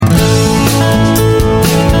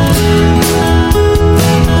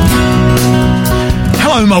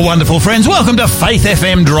my wonderful friends. Welcome to Faith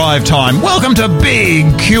FM Drive Time. Welcome to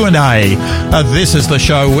Big Q&A. This is the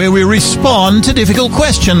show where we respond to difficult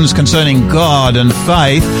questions concerning God and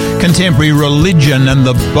faith, contemporary religion and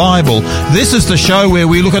the Bible. This is the show where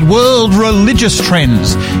we look at world religious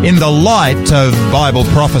trends in the light of Bible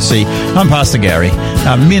prophecy. I'm Pastor Gary,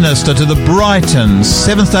 a minister to the Brighton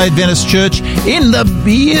Seventh-day Adventist Church in the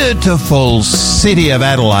beautiful city of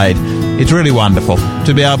Adelaide. It's really wonderful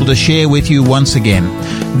to be able to share with you once again.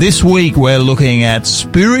 This week we're looking at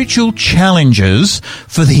spiritual challenges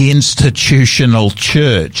for the institutional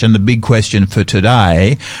church. And the big question for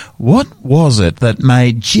today, what was it that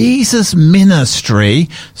made Jesus' ministry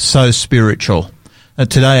so spiritual?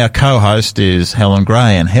 Today our co-host is Helen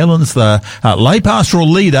Gray, and Helen's the lay pastoral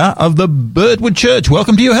leader of the Birdwood Church.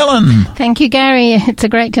 Welcome to you, Helen. Thank you, Gary. It's a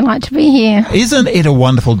great delight to be here. Isn't it a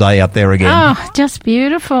wonderful day out there again? Oh, just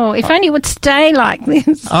beautiful. If only it would stay like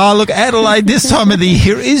this. Oh, look, Adelaide this time of the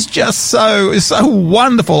year is just so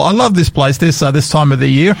wonderful. I love this place this time of the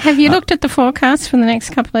year. Have you looked at the forecast for the next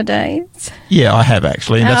couple of days? Yeah, I have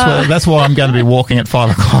actually. And that's why I'm going to be walking at 5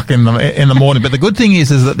 o'clock in the morning. But the good thing is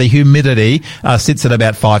that the humidity sits at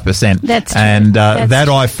about 5%. That's true. And that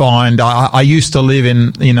I find, I used to live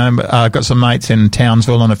in, got some mates in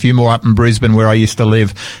Townsville and a few more up in Brisbane where I used to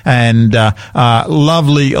live, and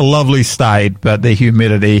lovely state, but the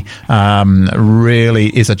humidity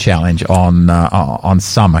really is a challenge on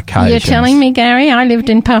some occasions. You're telling me, Gary? I lived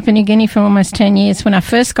in Papua New Guinea for almost 10 years. When I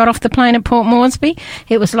first got off the plane at Port Moresby,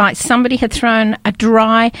 it was like somebody had thrown a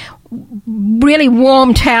dry, really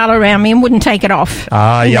warm towel around me and wouldn't take it off.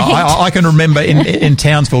 Yeah, I can remember in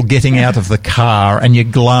Townsville getting out of the car and your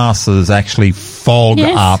glasses actually fog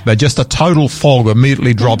up. Just a total fog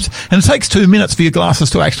immediately drops. And it takes 2 minutes for your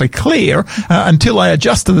glasses to actually clear until they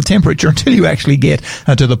adjust to the temperature, until you actually get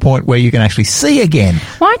to the point where you can actually see again.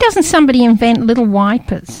 Why doesn't somebody invent little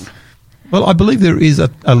wipers? Well, I believe there is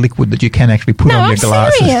a liquid that you can actually put on your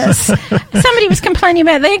glasses. Serious. Somebody was complaining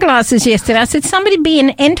about their glasses yesterday. I said, somebody be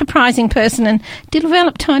an enterprising person and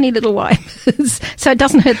develop tiny little wipers so it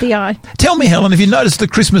doesn't hurt the eye. Tell me, Helen, have you noticed the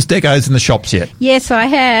Christmas decos in the shops yet? Yes, I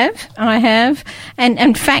have. And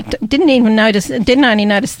in fact, didn't only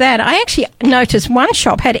notice that. I actually noticed one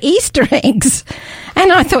shop had Easter eggs.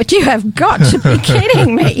 And I thought, you have got to be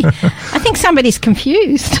kidding me. I think somebody's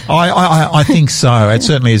confused. I think so. It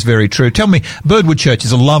certainly is very true. Tell me, Birdwood Church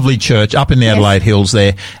is a lovely church up in the Adelaide Hills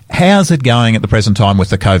there. How's it going at the present time with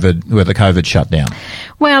the COVID shutdown?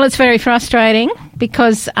 Well, it's very frustrating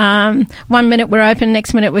because 1 minute we're open,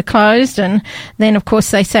 next minute we're closed, and then, of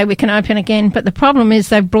course, they say we can open again. But the problem is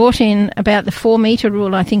they've brought in about the 4-metre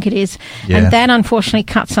rule, I think it is, and that unfortunately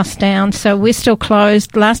cuts us down. So we're still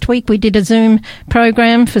closed. Last week we did a Zoom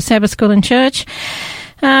program for Sabbath School and Church.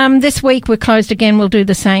 This week we're closed again. We'll do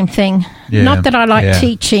the same thing. Yeah, Not that I like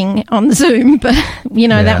teaching on Zoom, but,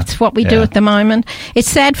 that's what we do at the moment. It's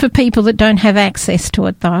sad for people that don't have access to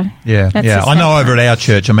it, though. I know over at our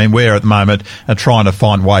church, we're at the moment trying to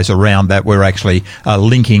find ways around that. We're actually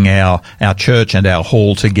linking our church and our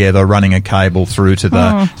hall together, running a cable through to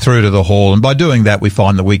the hall. And by doing that, we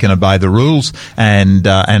find that we can obey the rules and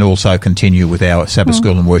also continue with our Sabbath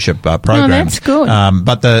School and Worship program. Oh, that's good.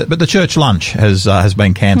 But the church lunch has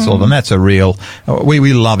been cancelled, and that's a real.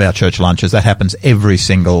 We love our church lunches. That happens every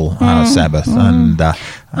single Sabbath, and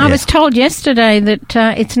I was told yesterday that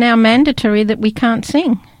it's now mandatory that we can't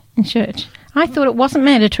sing in church. I thought it wasn't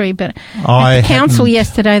mandatory, but at the council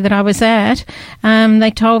yesterday that I was at,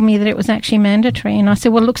 they told me that it was actually mandatory, and I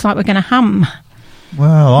said, "Well, it looks like we're going to hum."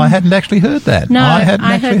 Well, I hadn't actually heard that. No, I heard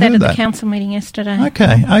that at the council meeting yesterday.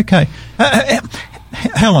 Okay.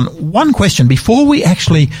 Helen, one question before we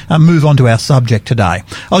actually move on to our subject today.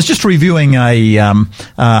 I was just reviewing a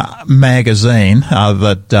magazine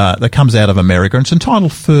that comes out of America, and it's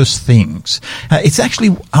entitled First Things. It's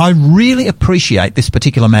actually, I really appreciate this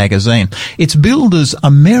particular magazine. It's billed as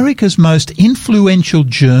America's most influential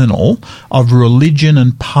journal of religion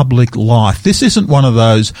and public life. This isn't one of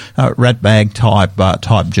those ratbag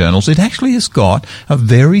type journals. It actually has got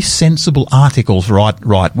very sensible articles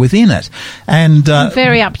right within it, and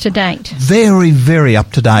very up to date. Very, very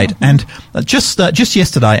up to date. And just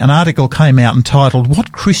yesterday, an article came out entitled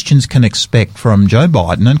 "What Christians Can Expect from Joe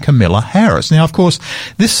Biden and Kamala Harris." Now, of course,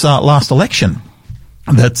 this last election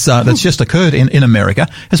that's just occurred in America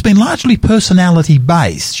has been largely personality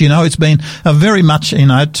based. It's been very much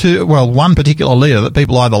one particular leader that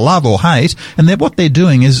people either love or hate, and what they're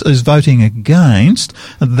doing is voting against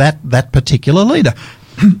that particular leader.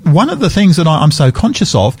 one of the things that I'm so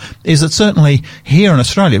conscious of is that certainly here in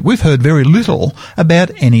Australia, we've heard very little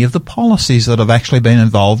about any of the policies that have actually been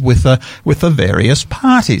involved with the various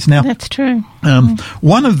parties. Now, that's true.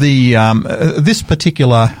 One of the this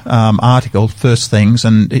particular article, First Things,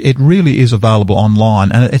 and it really is available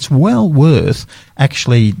online, and it's well worth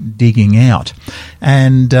actually digging out.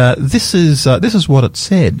 And this is what it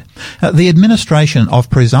said. The administration of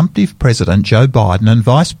presumptive President Joe Biden and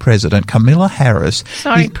Vice President Kamala Harris.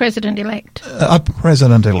 Sorry, President-elect.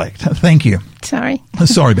 President-elect. Thank you. Sorry.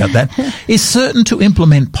 Sorry about that. Is certain to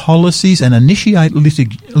implement policies and initiate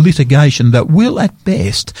litigation that will at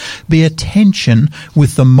best be a tension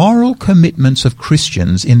with the moral commitments of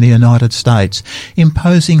Christians in the United States,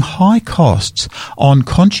 imposing high costs on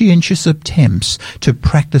conscientious attempts to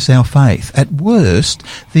practice our faith. At worst,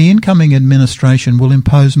 the incoming administration will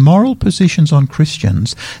impose moral positions on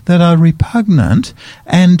Christians that are repugnant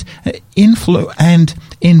and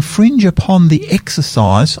infringe upon the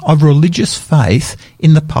exercise of religious faith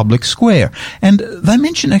in the public square. And they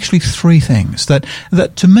mention actually three things that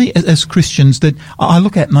to me as Christians that I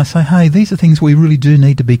look at and I say, hey, these are things we really do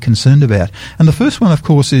need to be concerned about. And the first one, of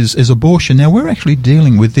course, is abortion. Now, we're actually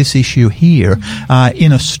dealing with this issue here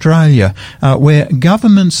in Australia, where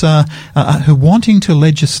governments are wanting to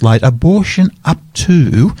legislate abortion up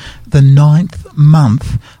to the 9th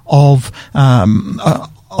month of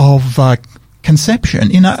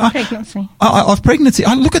conception, pregnancy. Of pregnancy.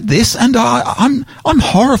 I look at this and I'm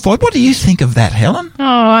horrified. What do you think of that, Helen? Oh,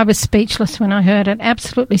 I was speechless when I heard it.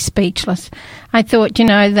 Absolutely speechless. I thought,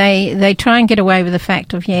 they try and get away with the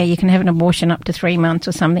fact of, you can have an abortion up to 3 months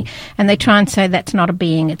or something, and they try and say that's not a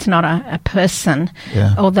being, it's not a person,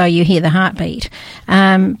 although you hear the heartbeat.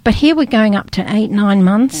 But here we're going up to 8-9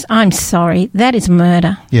 months. I'm sorry, that is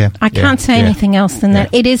murder. I can't say anything else than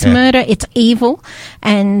that. It is murder, it's evil,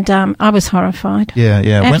 and I was horrified.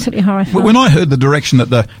 Absolutely horrified. When I heard the direction that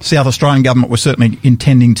the South Australian government was certainly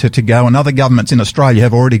intending to go, and other governments in Australia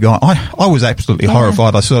have already gone, I was absolutely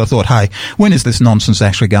horrified. I sort of thought, hey, when is this nonsense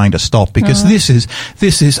actually going to stop? Because this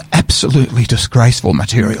is absolutely disgraceful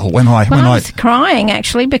material. When I was crying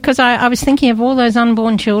actually, because I was thinking of all those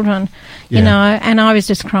unborn children, and I was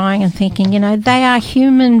just crying and thinking, they are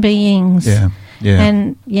human beings.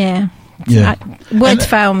 Words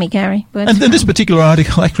fail me, Gary. And this particular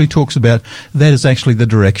article actually talks about that is actually the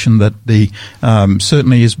direction that the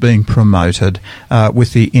certainly is being promoted by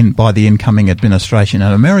the incoming administration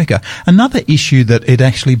in America. Another issue that it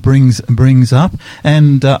actually brings up,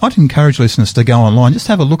 and I'd encourage listeners to go online, just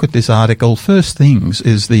have a look at this article. First Things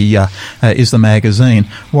is the magazine.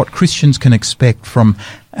 What Christians can expect from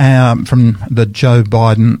the Joe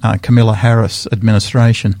Biden, Kamala Harris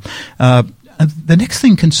administration. The next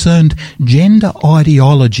thing concerned gender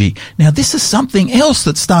ideology. Now, this is something else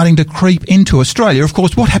that's starting to creep into Australia. Of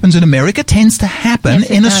course, what happens in America tends to happen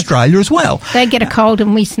in Australia as well. They get a cold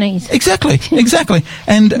and we sneeze. Exactly.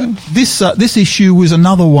 And this issue was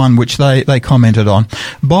another one which they commented on.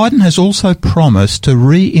 Biden has also promised to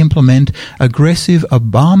re-implement aggressive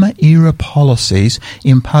Obama-era policies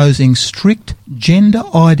imposing strict gender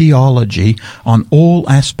ideology on all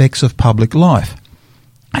aspects of public life.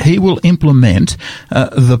 He will implement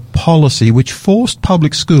the policy which forced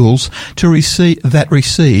public schools to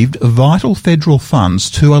received vital federal funds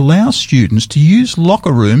to allow students to use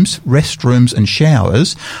locker rooms, restrooms and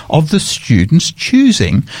showers of the students'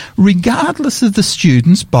 choosing, regardless of the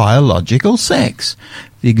student's biological sex.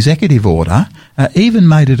 The executive order even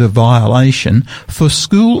made it a violation for a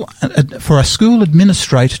school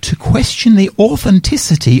administrator to question the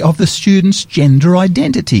authenticity of the student's gender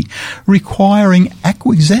identity, requiring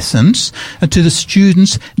acquiescence to the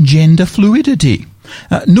student's gender fluidity.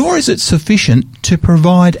 Nor is it sufficient to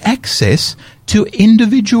provide access to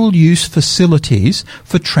individual use facilities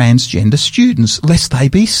for transgender students, lest they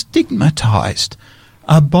be stigmatised.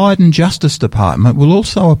 A Biden Justice Department will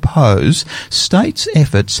also oppose states'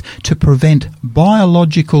 efforts to prevent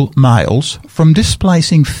biological males from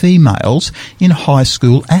displacing females in high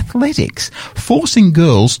school athletics, forcing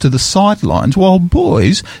girls to the sidelines while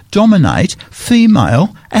boys dominate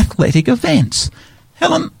female athletic events.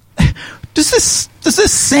 Helen, does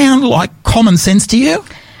this sound like common sense to you?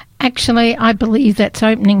 Actually, I believe that's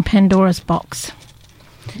opening Pandora's box.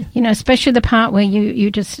 Especially the part where you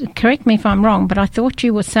just, correct me if I'm wrong, but I thought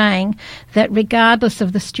you were saying that regardless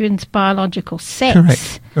of the student's biological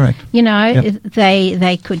sex, correct.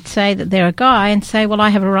 They could say that they're a guy and say, well, I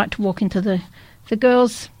have a right to walk into the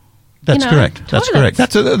girls' That's correct. That's correct.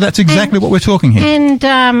 That's exactly what we're talking here. And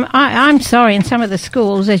I'm sorry, in some of the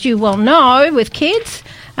schools, as you well know, with kids,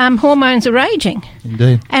 hormones are raging.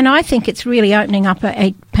 Indeed. And I think it's really opening up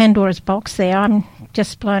a Pandora's box there. I'm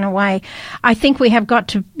just blown away. I think we've got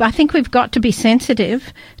to be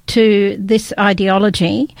sensitive to this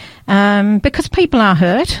ideology because people are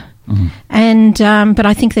hurt. Mm-hmm. And but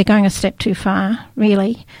I think they're going a step too far,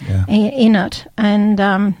 really, in it. And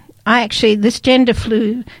this gender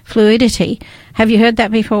fluidity. Have you heard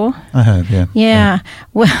that before? I have, yeah. Yeah.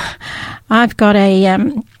 Well, I've got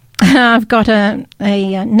a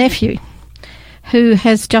nephew who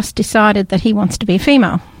has just decided that he wants to be a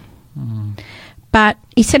female. Mm. But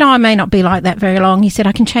he said, I may not be like that very long. He said,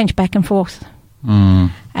 I can change back and forth.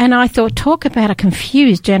 Mm. And I thought, talk about a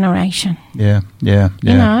confused generation. Yeah. You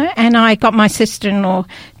know, and I got my sister-in-law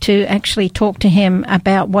to actually talk to him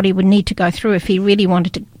about what he would need to go through if he really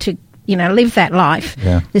wanted to live that life.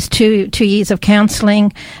 Yeah. There's 2 years of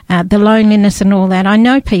counselling, the loneliness and all that. I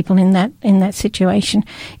know people in that situation.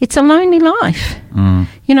 It's a lonely life. Mm.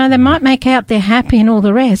 You know, they might make out they're happy and all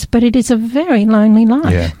the rest, but it is a very lonely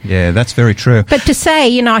life. Yeah, that's very true. But to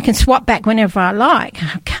say, I can swap back whenever I like,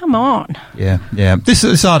 come on. Yeah.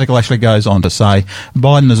 This article actually goes on to say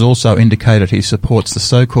Biden has also indicated he supports the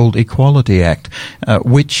so-called Equality Act,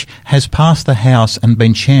 which has passed the House and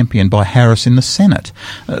been championed by Harris in the Senate.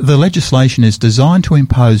 The legislation is designed to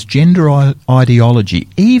impose gender ideology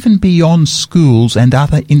even beyond schools and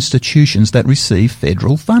other institutions that receive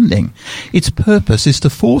federal funding. Its purpose is to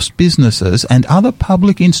force businesses and other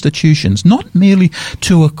public institutions not merely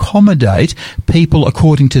to accommodate people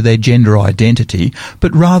according to their gender identity,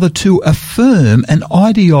 but rather to affirm an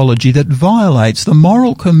ideology that violates the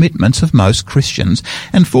moral commitments of most Christians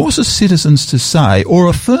and forces citizens to say or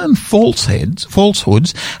affirm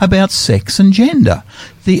falsehoods about sex and gender.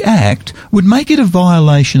 The Act would make it a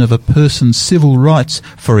violation of a person's civil rights,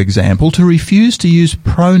 for example, to refuse to use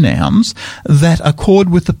pronouns that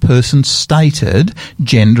accord with the person's stated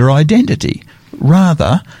gender identity,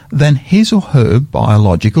 rather than his or her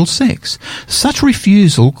biological sex. Such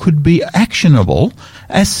refusal could be actionable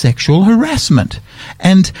as sexual harassment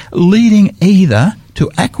and leading either to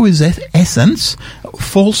acquiescence,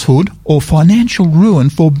 falsehood or financial ruin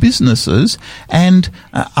for businesses and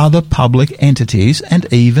other public entities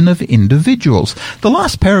and even of individuals. The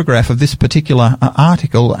last paragraph of this particular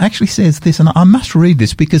article actually says this, and I must read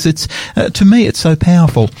this because it's to me it's so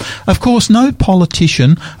powerful. Of course, no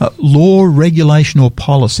politician, law, regulation or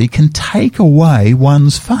policy can take away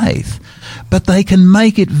one's faith, but they can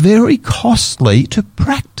make it very costly to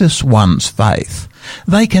practice one's faith.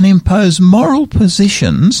 They can impose moral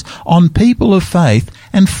positions on people of faith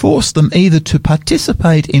and force them either to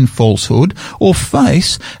participate in falsehood or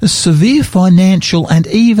face severe financial and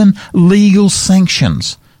even legal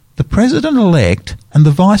sanctions. The President-elect and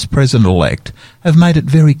the Vice President-elect have made it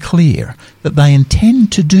very clear that they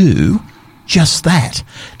intend to do just that.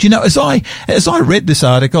 Do you know, as I read this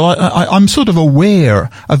article, I'm sort of aware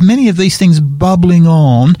of many of these things bubbling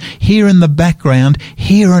on here in the background,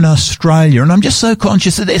 here in Australia. And I'm just so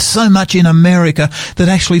conscious that there's so much in America that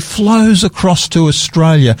actually flows across to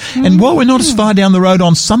Australia. Mm-hmm. And while we're not as far down the road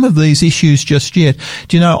on some of these issues just yet,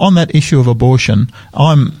 do you know, on that issue of abortion,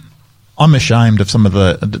 I'm ashamed of some of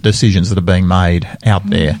the decisions that are being made out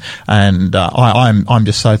there, and I'm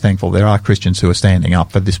just so thankful there are Christians who are standing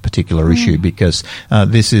up for this particular issue, because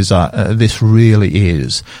this really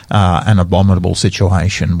is an abominable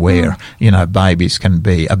situation where babies can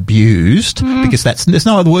be abused, because there's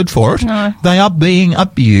no other word for it. No. They are being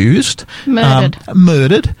abused,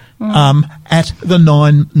 murdered. At the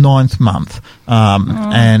ninth month,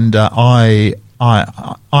 and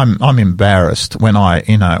I'm embarrassed when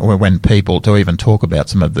when people do even talk about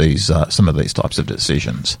some of these types of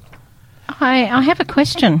decisions. I have a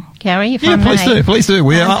question, Gary, if I may. Please do.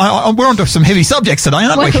 We're on to some heavy subjects today,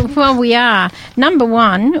 aren't we? Well, we are. Number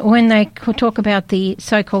one, when they talk about the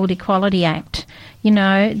so-called Equality Act,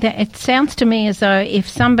 it sounds to me as though if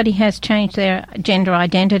somebody has changed their gender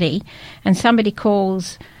identity and somebody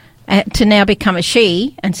calls to now become a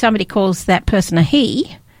she and somebody calls that person a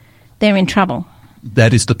he, they're in trouble.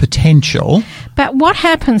 That is the potential. But what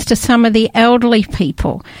happens to some of the elderly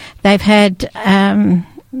people? They've had,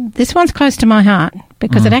 this one's close to my heart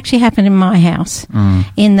because it actually happened in my house,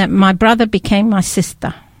 in that my brother became my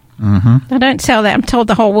sister. Mm-hmm. I don't tell that, I'm told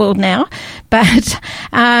the whole world now. But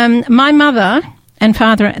my mother and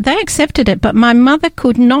father, they accepted it, but my mother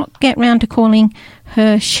could not get round to calling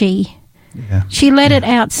her she. Yeah. She let it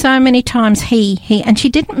out so many times, he, and she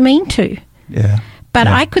didn't mean to. Yeah. But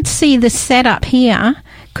I could see the setup here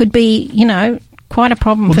could be, quite a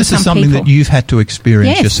problem well, for this some is something people. that you've had to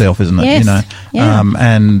experience Yes. yourself, isn't it? Yes. You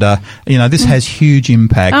know, Yeah. this has huge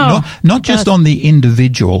impact, Oh, not just does. on the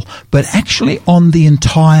individual, but actually on the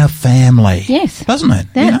entire family. Yes. Doesn't it?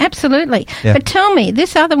 That, You know? Absolutely. Yeah. But tell me,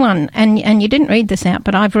 this other one, and you didn't read this out,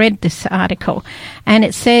 but I've read this article, and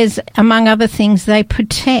it says, among other things, they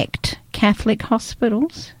protect Catholic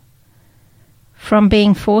hospitals from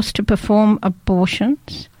being forced to perform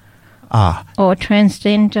abortions or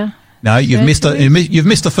transgender. No, you've missed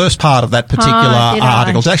the first part of that particular did I?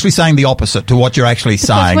 article. It's actually saying the opposite to what you're actually Because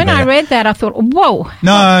saying. when I there. read that, I thought, whoa.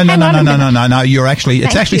 No. hang on a minute. No. It's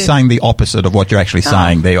Thank actually you. saying the opposite of what you're actually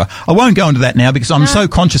saying there. I won't go into that now because I'm so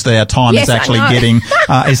conscious that our time Yes, is I actually know. getting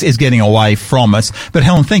is getting away from us. But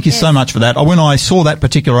Helen, thank you so much for that. When I saw that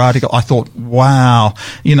particular article, I thought, wow,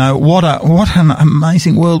 you know, what an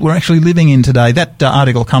amazing world we're actually living in today. That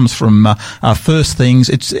article comes from First Things.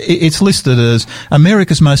 It's listed as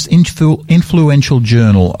America's most influential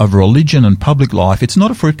journal of religion and public life. It's not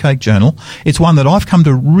a fruitcake journal. It's one that I've come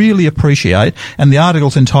to really appreciate, and the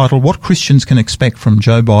article's entitled "What Christians Can Expect from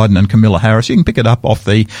Joe Biden and Kamala Harris." You can pick it up off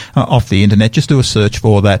the internet. Just do a search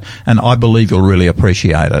for that, and I believe you'll really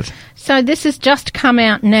appreciate it. So this has just come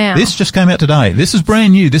out now. This just came out today. This is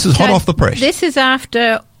brand new. This is hot So off the press. This is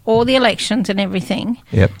after all the elections and everything.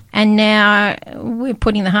 Yep. And now we're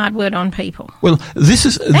putting the hard word on people. Well,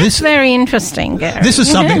 That's very interesting, Gary. This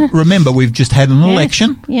is something, remember, we've just had an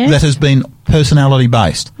election that has been personality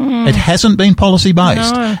based. It hasn't been policy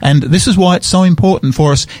based. No. And this is why it's so important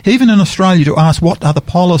for us, even in Australia, to ask what are the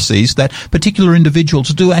policies that particular individuals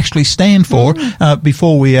do actually stand for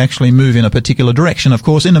before we actually move in a particular direction. Of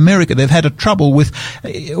course, in America, they've had a trouble with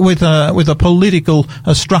a political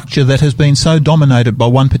structure that has been so dominated by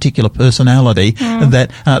one particular personality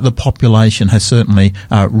that the population has certainly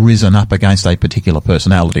risen up against a particular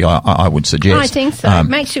personality, I would suggest. I think so. It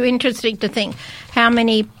makes you interesting to think how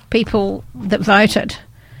many people that voted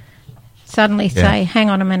suddenly say, hang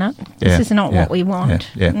on a minute, this is not what we want.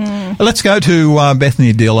 Let's go to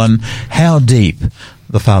Bethany Dillon. How deep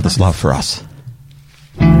the Father's love for us.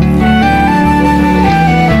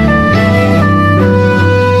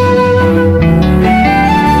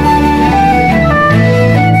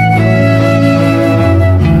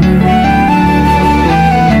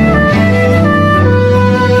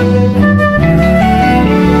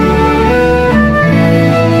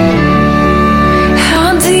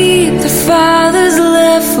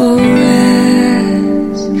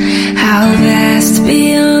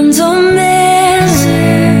 Beyond all measure,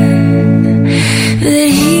 that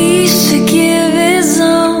he should give his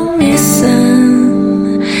only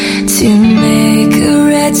son to make a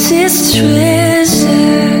wretch his treasure.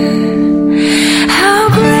 How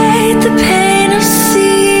great the pain of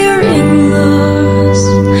searing loss!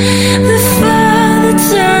 The Father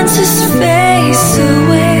turns his face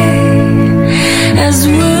away as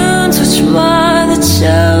wounds which mar the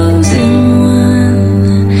chosen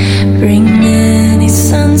one bring many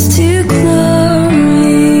sons to glory.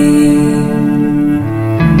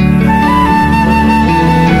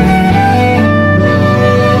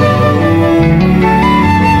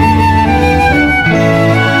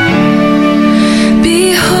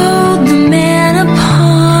 Behold the man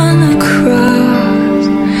upon the cross,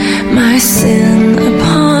 my sin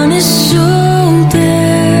upon his shoulders.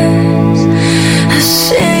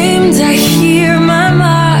 Ashamed I hear my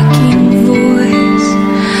mocking voice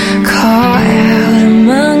call out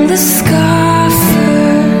among the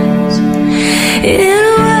scoffers. It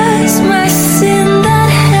was my sin that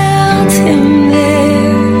held him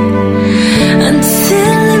there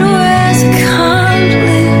until it was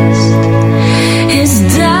accomplished. His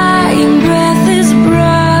dying breath has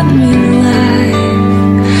brought me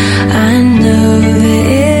life. I know that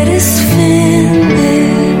it is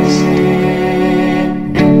finished.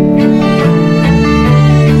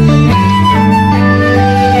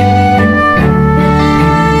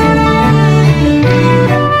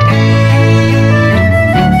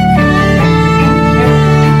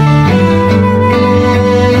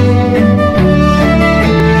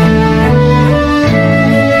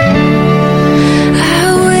 I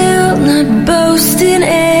will not boast in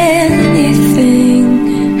anything,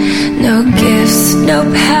 no gifts, no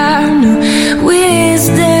power, no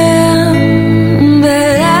wisdom,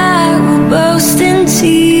 but I will boast in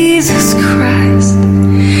Jesus Christ,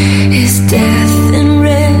 his death and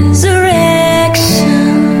resurrection.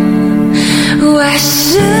 Why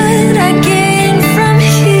should I gain from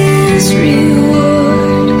his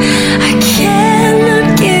reward? I cannot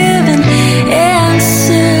give an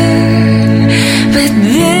answer, but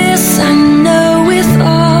this I know with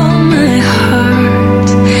all my heart: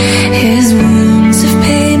 his wounds have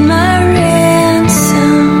paid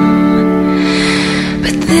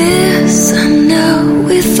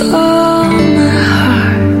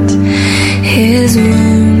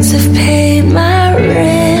tears have paid my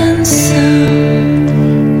ransom.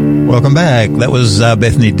 Welcome back. That was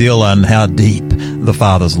Bethany Dillon, How Deep the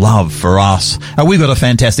Father's Love for Us. We've got a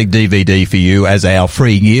fantastic DVD for you as our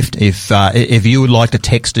free gift. If you would like to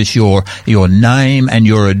text us your name and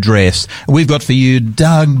your address, we've got for you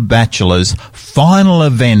Doug Batchelor's Final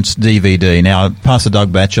Events DVD. Now, Pastor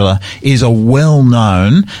Doug Batchelor is a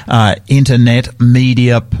well-known internet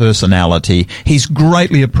media personality. He's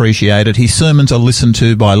greatly appreciated. His sermons are listened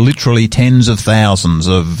to by literally tens of thousands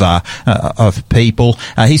of people.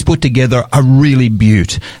 He's put together a really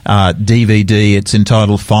beaut DVD. It's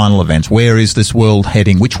entitled Final Events. Where is this world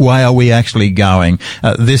heading? Which way are we actually going?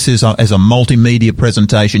 This is as a multimedia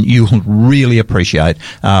presentation. You'll really appreciate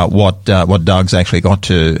what Doug's actually got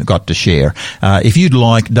to share. If you'd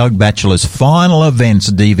like Doug Batchelor's Final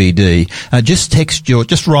Events DVD,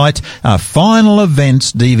 just write Final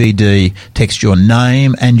Events DVD. Text your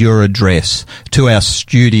name and your address to our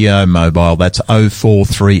studio mobile. That's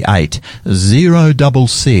 0438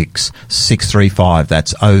 066 635.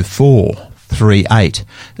 That's 0438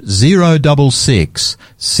 066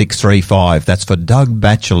 635. That's for Doug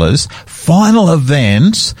Batchelor's Final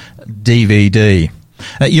Events DVD.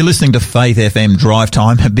 You're listening to Faith FM Drive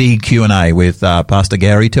Time, a big Q&A with Pastor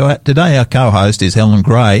Gary. Today our co-host is Helen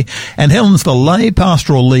Gray, and Helen's the lay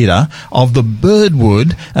pastoral leader of the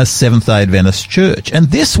Birdwood Seventh-day Adventist Church. And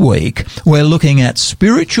this week we're looking at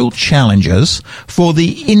spiritual challenges for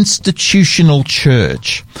the institutional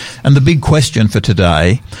church. And the big question for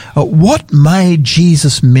today, what made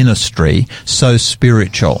Jesus' ministry so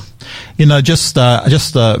spiritual? You know, just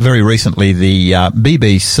very recently, the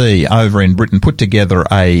BBC over in Britain put together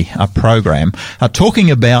a program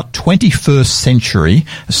talking about 21st century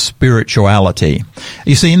spirituality.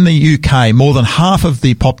 You see, in the UK, more than half of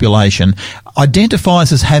the population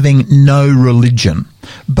identifies as having no religion,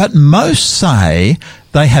 but most say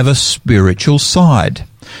they have a spiritual side.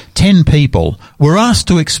 10 people were asked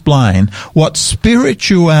to explain what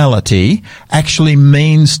spirituality actually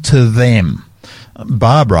means to them.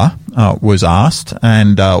 Barbara was asked,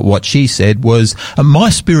 and what she said was,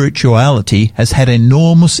 my spirituality has had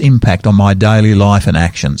enormous impact on my daily life and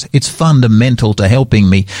actions. It's fundamental to helping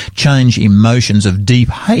me change emotions of deep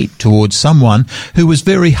hate towards someone who was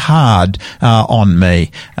very hard on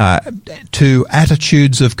me, to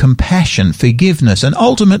attitudes of compassion, forgiveness, and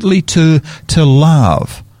ultimately to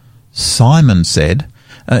love. Simon said,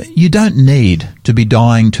 you don't need to be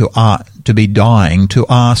dying to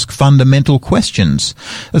ask fundamental questions.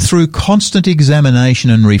 Through constant examination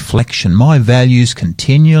and reflection, my values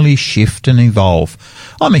continually shift and evolve.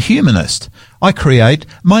 I'm a humanist. I create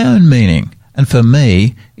my own meaning, and for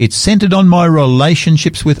me, it's centered on my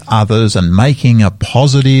relationships with others and making a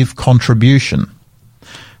positive contribution.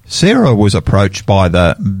 Sarah was approached by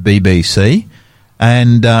the BBC,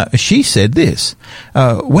 and she said this,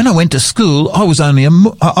 when I went to school, I was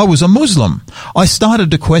a Muslim. I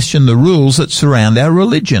started to question the rules that surround our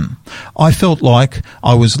religion. I felt like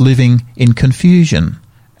I was living in confusion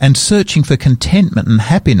and searching for contentment and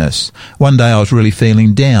happiness. One day I was really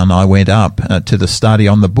feeling down. I went up to the study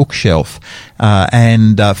on the bookshelf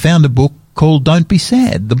and found a book called Don't Be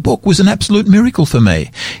Sad. The book was an absolute miracle for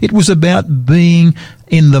me. It was about being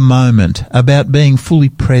in the moment, about being fully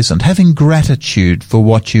present, having gratitude for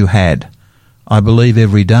what you had. I believe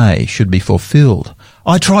every day should be fulfilled.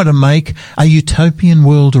 I try to make a utopian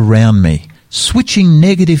world around me, switching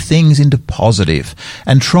negative things into positive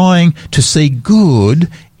and trying to see good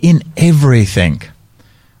in everything.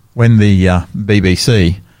 When the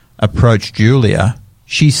BBC approached Julia,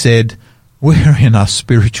 she said, we're in a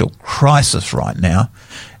spiritual crisis right now.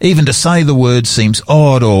 Even to say the word seems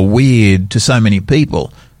odd or weird to so many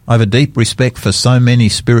people. I have a deep respect for so many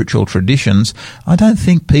spiritual traditions. I don't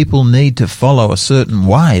think people need to follow a certain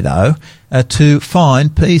way, though, to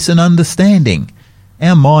find peace and understanding.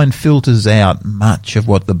 Our mind filters out much of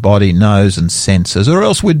what the body knows and senses, or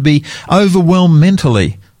else we'd be overwhelmed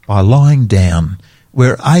mentally. By lying down,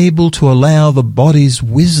 we're able to allow the body's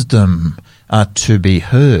wisdom to be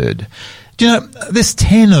heard. You know, there's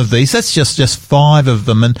 10 of these. That's just 5 of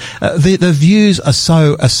them, and the views are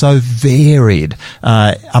so varied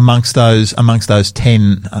amongst those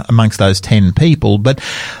 10 people. But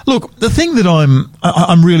look, the thing that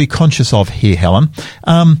I'm really conscious of here, Helen,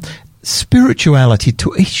 spirituality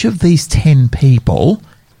to each of these 10 people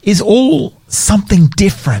is all something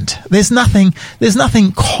different. There's nothing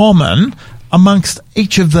common amongst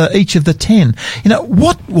each of the 10. You know,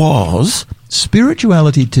 what was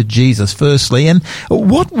spirituality to Jesus firstly, and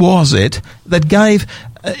what was it that gave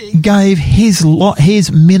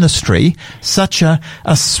his ministry such a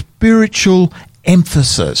spiritual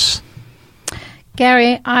emphasis?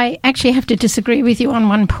 Gary, I actually have to disagree with you on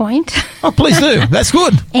one point. Oh, please do. That's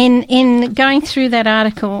good. In going through that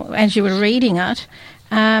article as you were reading it,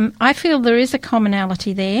 I feel there is a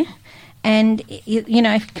commonality there. And, you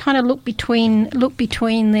know, if you kind of look between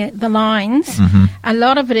the lines, Mm-hmm. a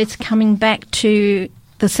lot of it is coming back to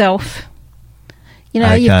the self. You know,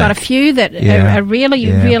 Okay. you've got a few that Yeah. are really,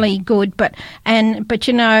 Yeah. really good, but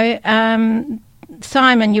you know,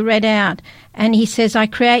 Simon, you read out, and he says, "I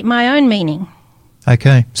create my own meaning."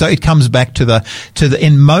 Okay, so it comes back to the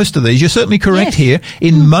in most of these. You're certainly correct Yes. here.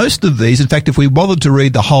 In most of these, in fact, if we bothered to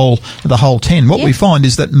read the whole 10, what we Yes. find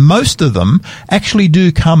is that most of them actually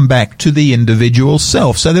do come back to the individual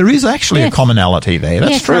self. So there is actually a Yes. commonality there.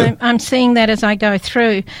 That's Yes, true. I'm seeing that as I go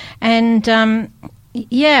through. And,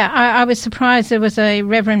 I was surprised there was a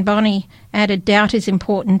Reverend Bonnie added, doubt is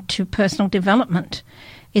important to personal development.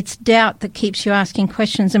 It's doubt that keeps you asking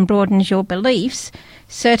questions and broadens your beliefs.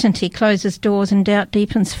 Certainty closes doors and doubt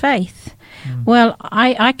deepens faith. Well,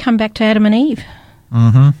 I come back to Adam and Eve.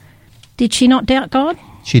 Mm-hmm. Did she not doubt God?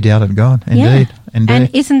 She doubted God. Indeed. Indeed. And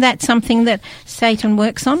isn't that something that Satan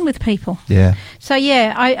works on with people? Yeah. So,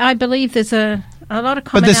 I believe there's a lot of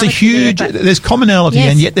But commonality there's a huge, there, but there's commonality,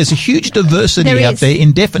 Yes. and yet there's a huge diversity There out is. there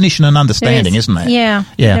in definition and understanding, isn't there? Yeah,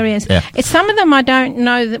 Yeah, there is. yeah. It's some of them I don't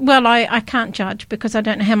know. Well, I can't judge because I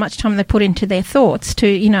don't know how much time they put into their thoughts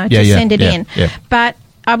to, to send it in. Yeah. But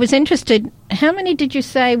I was interested. How many did you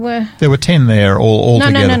say were? There were 10 there all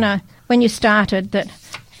together. No. When you started, that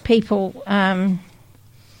people.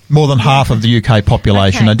 More than half of the UK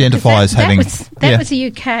population Okay, identify as that having. That was the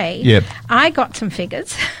UK. Yep. I got some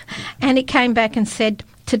figures, and it came back and said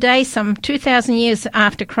today, some 2,000 years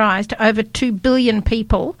after Christ, over 2 billion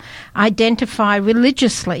people identify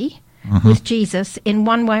religiously with Jesus in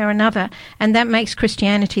one way or another, and that makes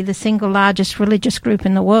Christianity the single largest religious group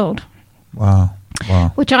in the world, Wow.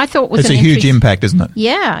 which I thought was It's a an huge interest- impact, isn't it?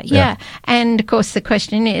 Yeah. And, of course, the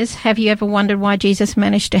question is, have you ever wondered why Jesus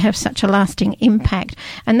managed to have such a lasting impact?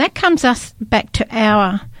 And that comes us back to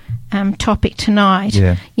our topic tonight.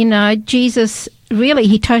 Yeah. You know, Jesus, really,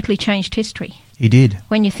 he totally changed history He did.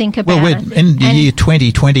 when you think about Well, we're it. in the And- year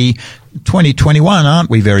 2021, aren't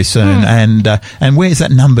we, very soon? And where's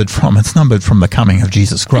that numbered from? It's numbered from the coming of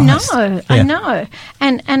Jesus Christ. I know.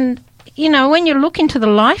 And you know, when you look into the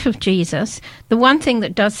life of Jesus, the one thing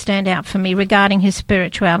that does stand out for me regarding his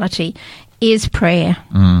spirituality is prayer.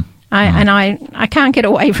 I can't get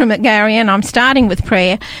away from it, Gary, and I'm starting with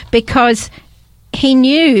prayer because he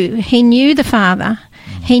knew the Father.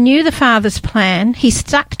 He knew the Father's plan. He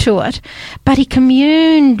stuck to it, but he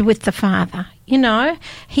communed with the Father. You know,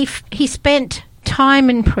 he spent time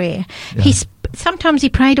in prayer. Yeah. Sometimes he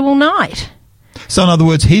prayed all night. So, in other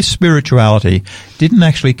words, his spirituality didn't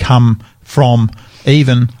actually come from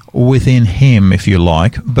even within him, if you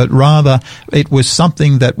like, but rather it was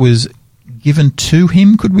something that was given to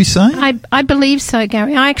him, could we say? I believe so,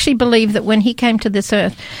 Gary. I actually believe that when he came to this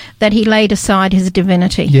earth, that he laid aside his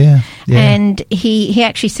divinity. Yeah. And he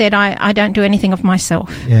actually said, I don't do anything of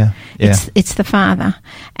myself. Yeah. It's the Father.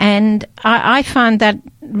 And I find that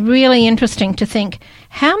really interesting to think,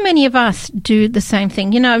 how many of us do the same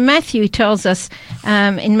thing? You know, Matthew tells us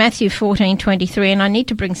in Matthew 14:23, and I need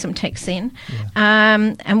to bring some texts in,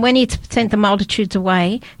 and when he had sent the multitudes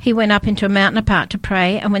away, he went up into a mountain apart to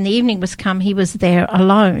pray, and when the evening was come, he was there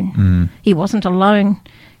alone. He wasn't alone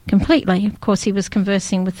completely. Of course, he was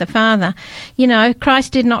conversing with the Father. You know,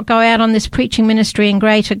 Christ did not go out on this preaching ministry in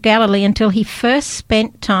Greater Galilee until he first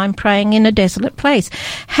spent time praying in a desolate place.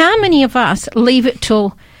 How many of us leave it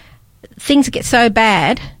till things get so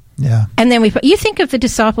bad and then you think of the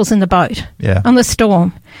disciples in the boat on the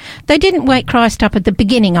storm. They didn't wake Christ up at the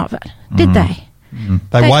beginning of it, did they?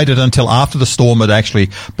 They waited until after the storm had actually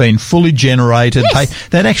been fully generated. Yes.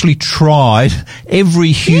 They'd actually tried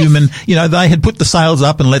every human, you know, they had put the sails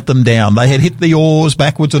up and let them down. They had hit the oars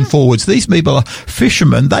backwards and forwards. These people are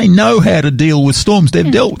fishermen. They know how to deal with storms.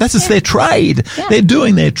 They've dealt, that's just their trade. Yeah. They're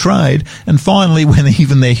doing their trade. And finally, when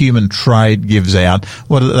even their human trade gives out,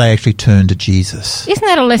 what do they actually turn to Jesus? Isn't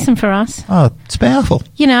that a lesson for us? Oh, it's powerful.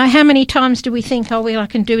 You know, how many times do we think, oh, well, I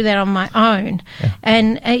can do that on my own,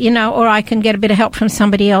 and you know, or I can get a bit of help from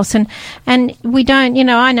somebody else, and we don't. You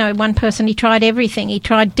know, I know one person, he tried everything. He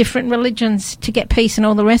tried different religions to get peace and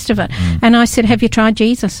all the rest of it. And I said, have you tried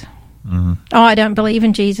Jesus? Oh, I don't believe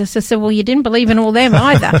in Jesus. I said, well, you didn't believe in all them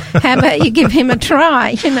either. How about you give him a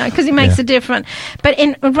try, because he makes a difference. But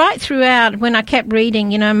right throughout, when I kept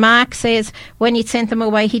reading, Mark says, when he sent them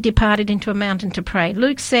away, he departed into a mountain to pray.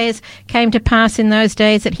 Luke says, came to pass in those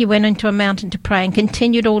days that he went into a mountain to pray and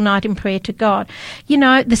continued all night in prayer to God.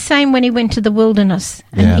 The same when he went to the wilderness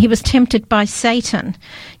and he was tempted by Satan.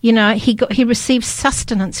 He received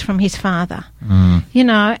sustenance from his Father.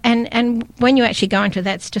 And when you actually go into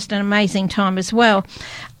that, it's just an amazing time as well.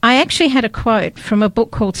 I actually had a quote from a book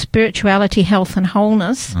called Spirituality, Health and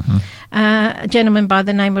Wholeness. A gentleman by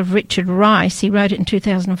the name of Richard Rice, he wrote it in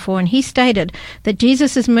 2004, and he stated that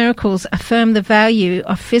Jesus' miracles affirm the value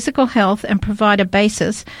of physical health and provide a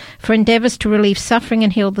basis for endeavours to relieve suffering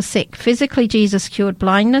and heal the sick. Physically, Jesus cured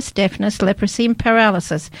blindness, deafness, leprosy and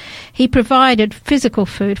paralysis. He provided physical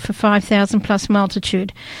food for 5,000 plus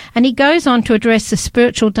multitude. And he goes on to address the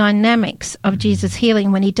spiritual dynamics of Jesus'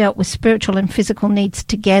 healing when he dealt with spiritual and physical needs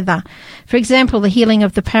together. For example, the healing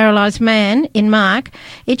of the paralysed man in Mark,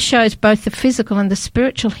 it shows both the physical and the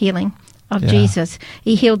spiritual healing of Jesus.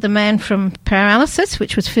 He healed the man from paralysis,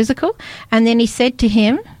 which was physical, and then he said to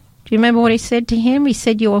him, do you remember what he said to him? He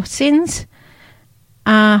said, your sins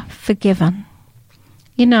are forgiven.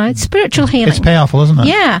 It's spiritual healing. It's powerful, isn't it?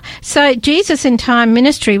 Yeah. So Jesus' entire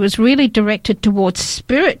ministry was really directed towards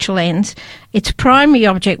spiritual ends. Its primary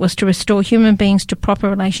object was to restore human beings to proper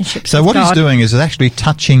relationships with God. So what he's doing is actually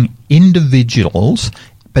touching individuals,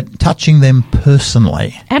 but touching them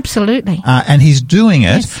personally. Absolutely. And he's doing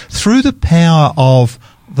it through the power of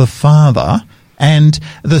the Father, and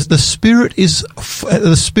the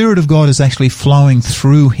Spirit of God is actually flowing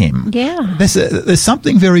through him. Yeah. There's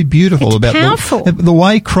something very beautiful about the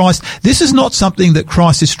way Christ. This is not something that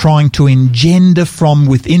Christ is trying to engender from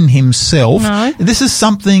within himself. No. This is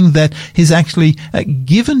something that is actually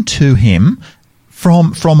given to him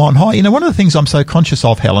from on high. One of the things I'm so conscious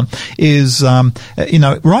of, Helen, is,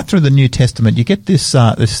 right through the New Testament, you get this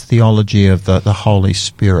theology of the Holy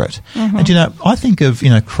Spirit. And, I think of,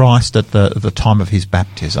 Christ at the time of his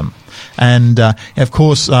baptism. And, of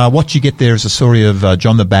course, what you get there is a story of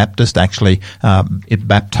John the Baptist. Actually, it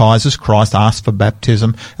baptizes. Christ asks for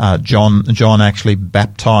baptism. John actually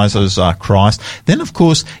baptizes Christ. Then, of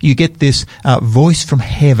course, you get this voice from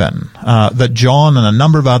heaven that John and a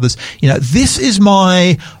number of others, this is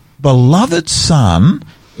my beloved Son,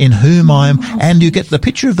 in whom I am, and you get the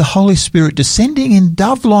picture of the Holy Spirit descending in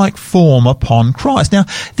dove-like form upon Christ. Now,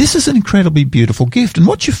 this is an incredibly beautiful gift, and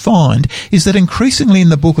what you find is that increasingly in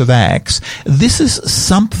the book of Acts, this is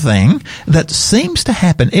something that seems to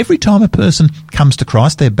happen every time a person comes to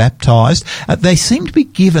Christ, they're baptized, they seem to be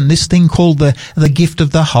given this thing called the gift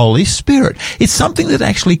of the Holy Spirit. It's something that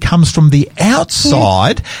actually comes from the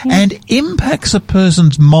outside and impacts a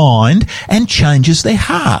person's mind and changes their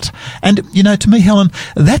heart. And, to me, Helen,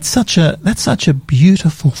 that's such a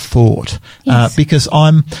beautiful thought, because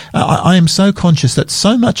I am so conscious that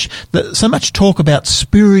so much talk about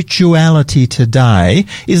spirituality today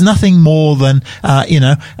is nothing more than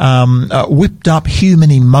whipped up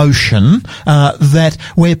human emotion that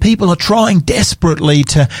where people are trying desperately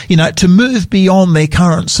to move beyond their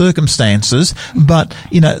current circumstances, but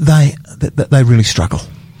they really struggle.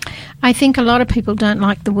 I think a lot of people don't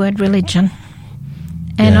like the word religion.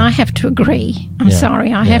 And I have to agree. I'm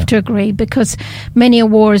sorry, I have to agree, because many a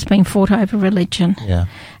war has been fought over religion. Yeah.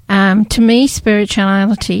 To me,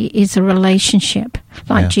 spirituality is a relationship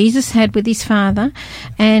like Jesus had with his Father,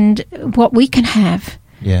 and what we can have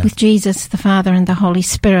with Jesus, the Father and the Holy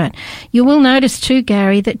Spirit. You will notice too,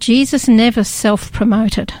 Gary, that Jesus never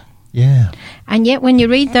self-promoted. Yeah. And yet when you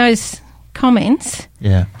read those comments,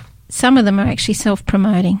 some of them are actually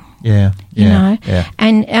self-promoting. Yeah.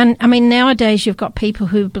 And I mean, nowadays you've got people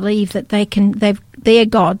who believe that they're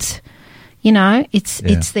gods.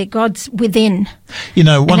 It's their gods within.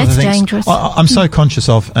 One of the things dangerous. I'm so conscious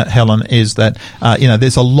of, Helen, is that,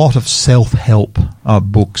 there's a lot of self-help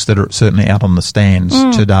books that are certainly out on the stands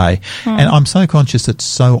today. And I'm so conscious that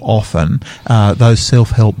so often those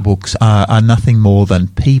self-help books are nothing more than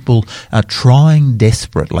people trying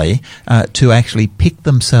desperately to actually pick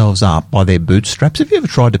themselves up by their bootstraps. Have you ever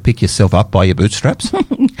tried to pick yourself up by your bootstraps?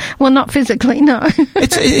 Well, not physically, no.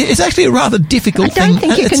 It's actually a rather difficult thing. I don't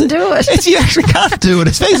think you can do it. You actually can't do it.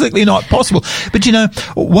 It's physically not possible. But you know,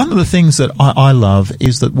 one of the things that I love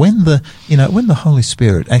is that when the Holy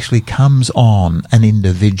Spirit actually comes on an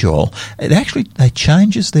individual, it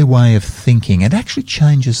changes their way of thinking. It actually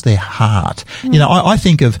changes their heart. You know, I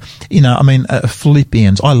think of,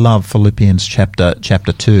 Philippians. I love Philippians chapter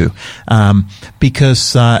 2,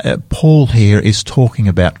 because Paul here is talking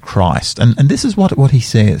about Christ, and this is what he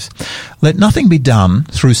says: "Let nothing be done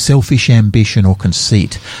through selfish ambition or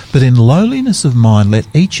conceit, but in lowliness of mind let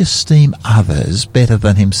each esteem others better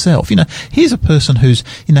than himself." You know, here's a person who's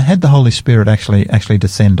had the Holy Spirit actually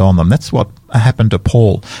descend on them. That's what happened to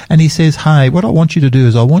Paul. And he says, hey, what I want you to do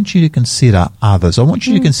is I want you to consider others. I want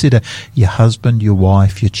you to consider your husband, your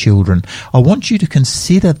wife, your children. I want you to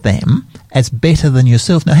consider them as better than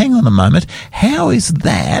yourself. Now, hang on a moment. How is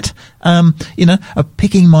that,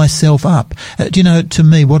 picking myself up? To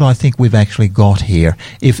me, what I think we've actually got here,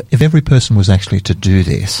 if every person was actually to do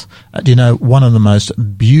this, one of the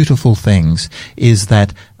most beautiful things is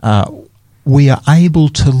that we are able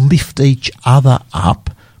to lift each other up,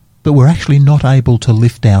 but we're actually not able to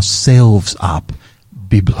lift ourselves up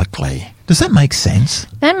biblically. Does that make sense?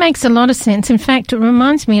 That makes a lot of sense. In fact, it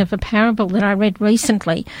reminds me of a parable that I read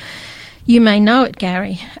recently. You may know it,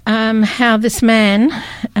 Gary, how this man,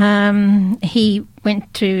 he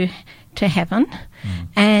went to heaven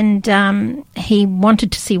and he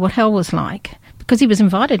wanted to see what hell was like. Because he was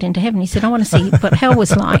invited into heaven. He said, I want to see what hell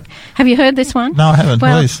was like. Have you heard this one? No, I haven't.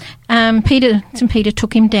 Well, please. St. Peter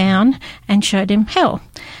took him down and showed him hell.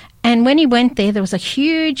 And when he went there was a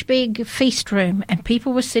huge, big feast room, and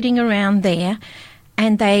people were sitting around there,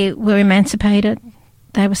 and they were emancipated.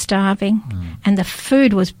 They were starving, and the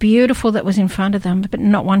food was beautiful that was in front of them, but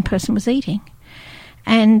not one person was eating.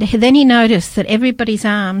 And then he noticed that everybody's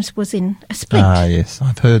arms was in a splint. Ah, yes,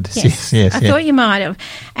 I've heard this. Yes. I thought you might have.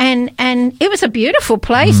 And it was a beautiful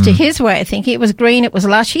place to his way of thinking. It was green, it was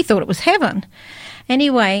lush. He thought it was heaven.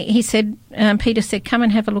 Anyway, he said, Peter said, come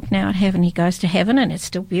and have a look now at heaven. He goes to heaven, and it's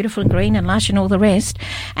still beautiful and green and lush and all the rest.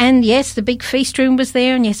 And yes, the big feast room was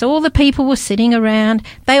there, and yes, all the people were sitting around.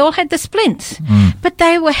 They all had the splints. But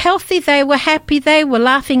they were healthy, they were happy, they were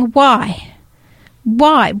laughing. Why?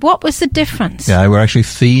 Why? What was the difference? They were actually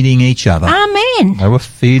feeding each other. Amen. They were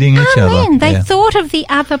feeding each other. Amen. They thought of the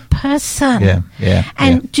other person.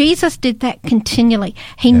 And Jesus did that continually.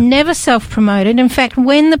 He never self-promoted. In fact,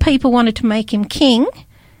 when the people wanted to make him king,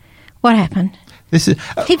 what happened?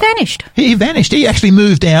 He vanished. He vanished. He actually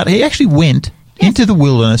moved out. He actually went into the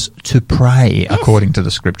wilderness to pray, according to the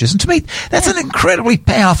scriptures. And to me, that's an incredibly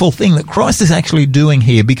powerful thing that Christ is actually doing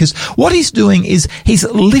here, because what he's doing is he's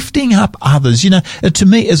lifting up others. To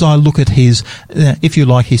me, as I look at his, if you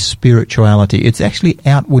like, his spirituality, it's actually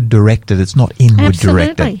outward directed. It's not inward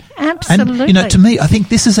directed. Absolutely. And, to me, I think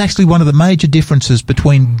this is actually one of the major differences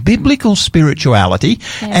between biblical spirituality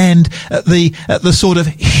and the sort of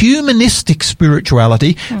humanistic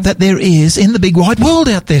spirituality that there is in the big wide world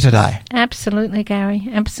out there today. Absolutely, Gary.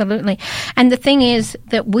 Absolutely. And the thing is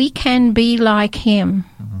that we can be like him,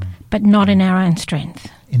 but not in our own strength.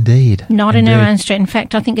 Indeed. Not in our own strength. In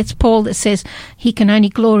fact, I think it's Paul that says he can only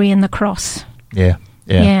glory in the cross. Yeah.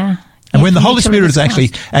 And when the Holy Spirit is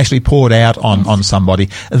actually poured out on somebody,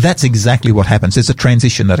 that's exactly what happens. There's a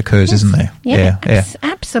transition that occurs, isn't there? Yeah.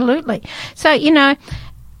 Absolutely. So,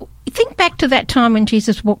 think back to that time when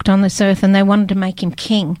Jesus walked on this earth and they wanted to make him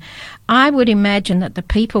king. I would imagine that the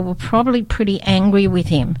people were probably pretty angry with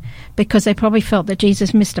him because they probably felt that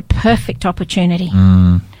Jesus missed a perfect opportunity.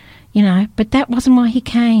 But that wasn't why he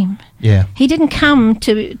came. Yeah. He didn't come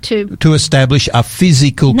to establish a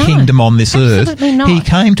physical kingdom on this earth. Absolutely not. He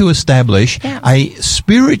came to establish a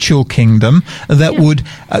spiritual kingdom that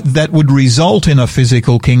would result in a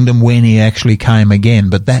physical kingdom when he actually came again.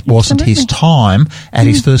 But that wasn't his time at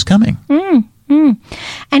his first coming.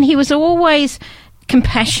 And he was always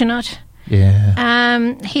compassionate. Yeah.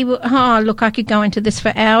 Look, I could go into this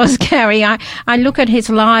for hours, Gary. I look at his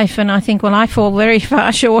life and I think, well, I fall very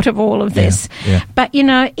far short of all of this. Yeah. But,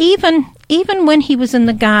 even when he was in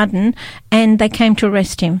the garden and they came to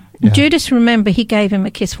arrest him, Judas, remember, he gave him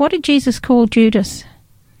a kiss. What did Jesus call Judas?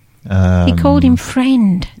 He called him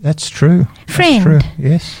friend. That's true. Friend. That's true.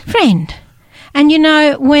 Yes. Friend. And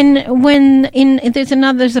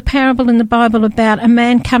there's a parable in the Bible about a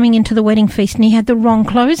man coming into the wedding feast and he had the wrong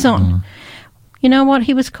clothes on. You know what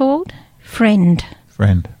he was called? Friend.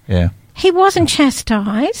 Friend, yeah. He wasn't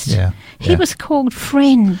chastised. Yeah. He was called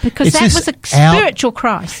friend because It's that this was a spiritual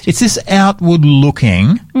Christ. It's this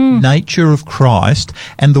outward-looking nature of Christ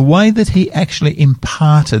and the way that he actually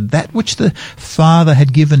imparted that which the Father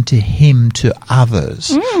had given to him to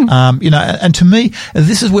others. And to me,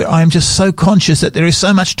 this is where I am just so conscious that there is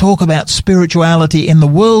so much talk about spirituality in the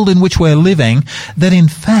world in which we're living that, in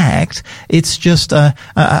fact, it's just a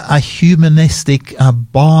humanistic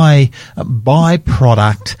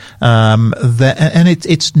byproduct, and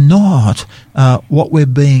it's not what we're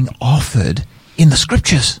being offered in the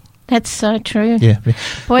Scriptures. That's so true. Yeah.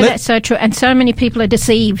 Boy, that's so true. And so many people are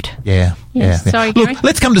deceived. Yeah. Yes. Yeah. Sorry, Gary. Look,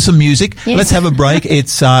 let's come to some music. Yes. Let's have a break.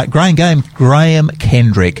 It's Graham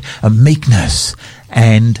Kendrick, Meekness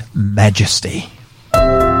and Majesty.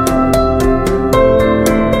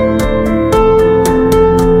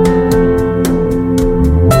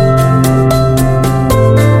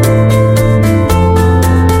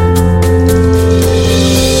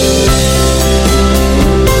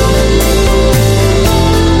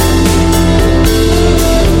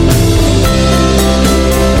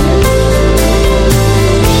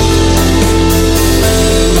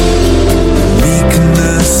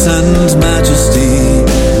 And majesty,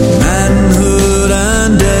 manhood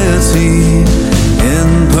and deity,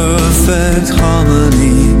 in perfect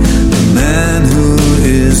harmony, the man who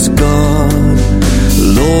is God,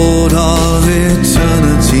 Lord of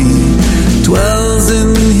eternity, dwells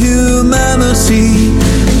in humanity,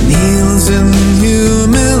 kneels in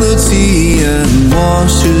humility, and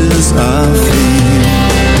washes our feet.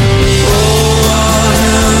 Oh, what a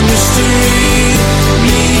mystery,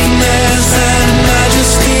 meekness and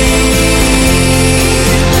majesty.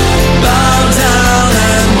 Bow down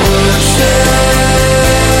and worship,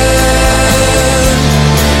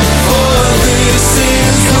 for this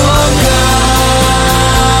is your God.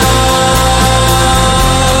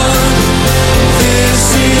 This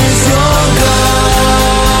is your God.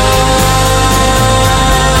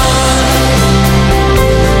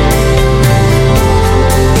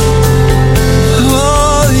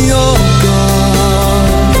 Oh, your God.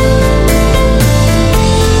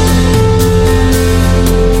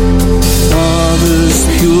 Father's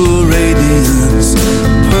pure radiance,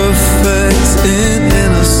 perfect in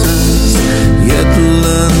innocence, yet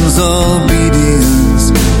learns obedience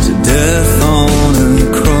to death on a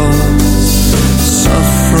cross,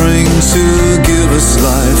 suffering to give us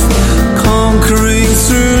life, conquering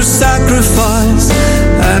through sacrifice,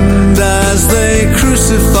 and as they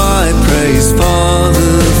crucify, praise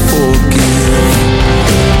Father, forgive.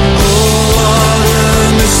 Oh, what a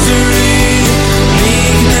mystery,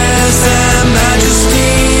 meekness and majesty.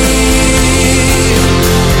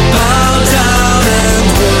 Bow down and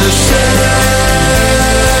worship,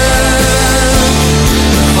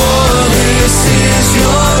 for this is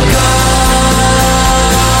your God.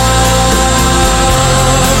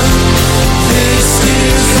 This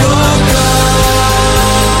is your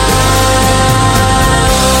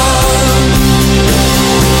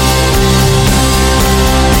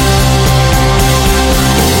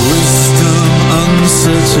wisdom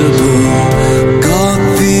unsearchable, God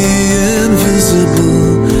the invisible,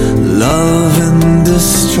 love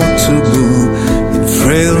indestructible, in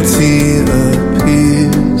frailty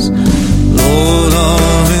appears, Lord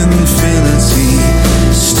of infinity,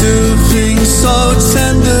 stooping so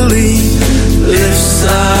tenderly, lifts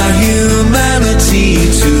our humanity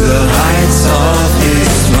to the heights of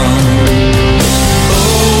his throne. Oh,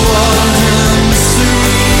 what a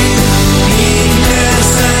mystery, meekness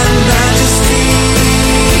and majesty.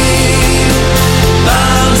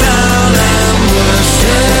 Bow down and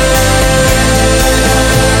worship,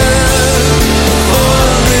 for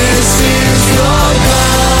this is your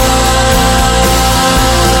God.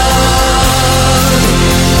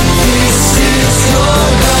 This is your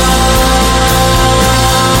God.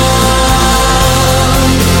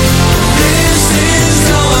 This is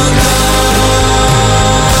your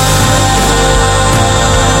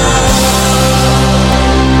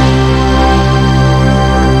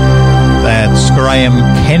That's Graham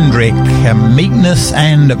Kendrick, Meekness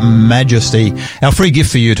and Majesty. Our free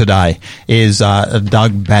gift for you today is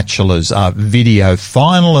Doug Batchelor's video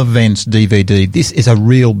Final Events DVD. This is a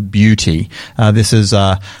real beauty. This is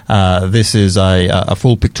a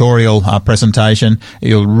full pictorial presentation.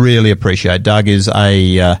 You'll really appreciate. Doug is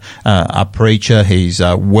a preacher. He's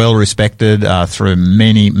well respected through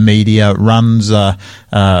many media. Runs a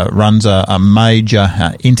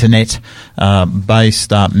major internet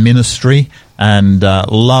based ministry. and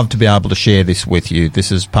love to be able to share this with you.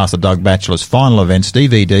 This is Pastor Doug Batchelor's Final Events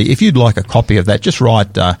DVD. If you'd like a copy of that, just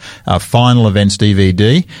write Final Events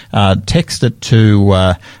DVD. Text it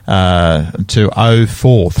to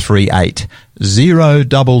 0438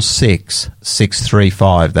 066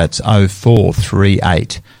 635. That's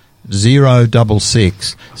 0438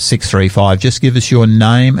 066 635. Just give us your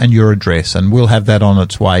name and your address, and we'll have that on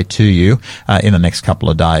its way to you in the next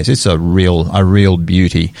couple of days. It's a real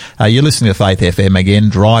beauty. You're listening to Faith FM again,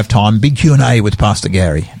 Drive Time, Big Q&A with Pastor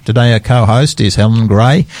Gary. Today our co-host is Helen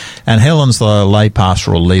Gray, and Helen's the lay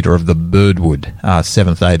pastoral leader of the Birdwood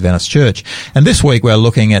Seventh-day Adventist Church. And this week we're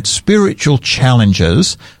looking at spiritual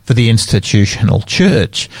challenges for the institutional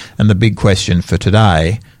church. And the big question for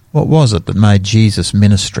today: what was it that made Jesus'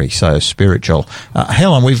 ministry so spiritual?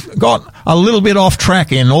 Helen, we've got a little bit off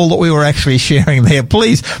track in all that we were actually sharing there.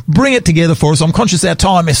 Please bring it together for us. I'm conscious our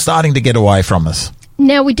time is starting to get away from us.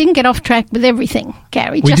 No, we didn't get off track with everything,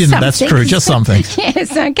 Gary. We just didn't, some that's things. true, just some things.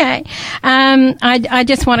 Yes, okay. I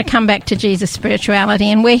just want to come back to Jesus' spirituality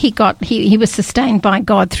and where he was sustained by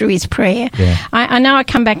God through his prayer. Yeah. I know I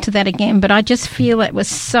come back to that again, but I just feel it was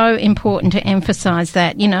so important to emphasise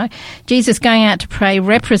that, Jesus going out to pray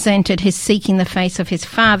represented his seeking the face of his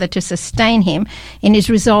Father to sustain him in his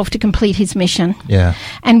resolve to complete his mission. Yeah.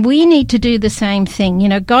 And we need to do the same thing.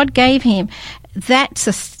 God gave him that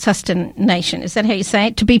sustentation, is that how you say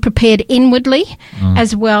it, to be prepared inwardly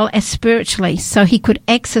as well as spiritually, so he could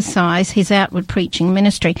exercise his outward preaching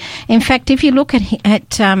ministry. In fact, if you look at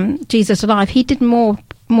Jesus' life, he did more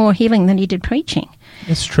healing than he did preaching.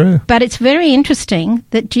 It's true. But it's very interesting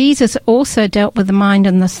that Jesus also dealt with the mind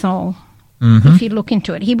and the soul. If you look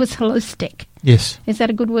into it, he was holistic. Yes. Is that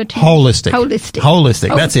a good word? Holistic.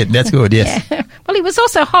 Holistic. That's it. That's good, yes. Yeah. Well, he was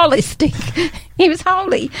also holistic. He was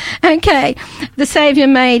holy. Okay. The Saviour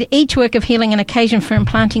made each work of healing an occasion for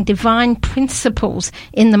implanting divine principles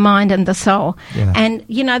in the mind and the soul. Yeah. And,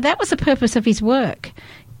 that was the purpose of his work.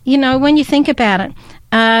 When you think about it,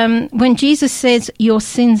 when Jesus says your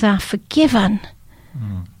sins are forgiven,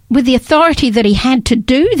 with the authority that he had to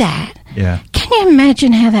do that, Yeah. can you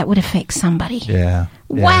imagine how that would affect somebody? Yeah.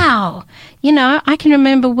 Wow. I can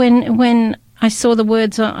remember when I saw the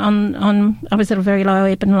words on I was at a very low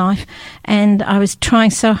ebb in life, and I was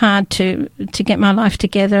trying so hard to get my life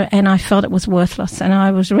together, and I felt it was worthless, and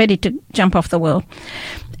I was ready to jump off the world.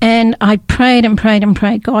 And I prayed and prayed and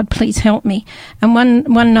prayed, God, please help me. And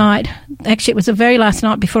one night, actually it was the very last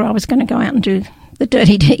night before I was going to go out and do the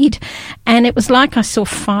dirty deed, and it was like I saw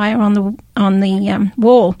fire on the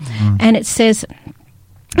wall, and it says,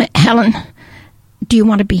 Helen, do you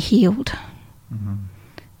want to be healed?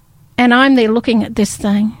 And I'm there looking at this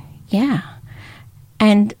thing, yeah.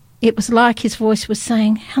 And it was like his voice was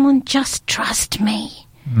saying, Helen, just trust me.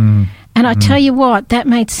 And I tell you what, that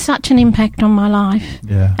made such an impact on my life.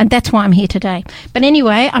 Yeah. And that's why I'm here today. But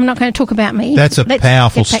anyway, I'm not going to talk about me. That's a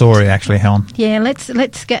powerful story, actually, Helen. Yeah,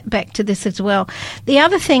 let's get back to this as well. The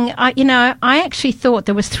other thing, I actually thought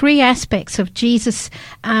there was 3 aspects of Jesus'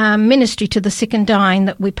 ministry to the sick and dying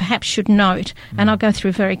that we perhaps should note, and I'll go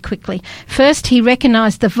through very quickly. First, he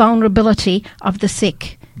recognised the vulnerability of the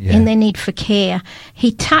sick. Yeah. In their need for care.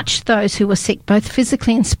 He touched those who were sick, both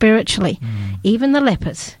physically and spiritually, even the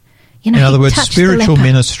lepers. In other words, spiritual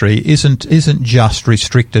ministry isn't just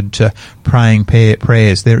restricted to praying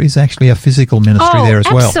prayers. There is actually a physical ministry there as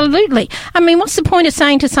well. Absolutely. I mean, what's the point of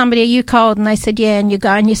saying to somebody, are you cold? And they said, yeah, and you go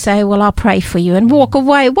and you say, well, I'll pray for you, and walk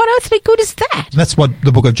away. What earthly good is that? That's what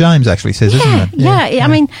the book of James actually says, isn't it? Yeah. I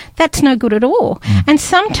mean, that's no good at all. And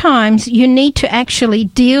sometimes you need to actually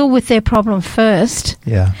deal with their problem first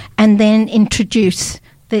and then introduce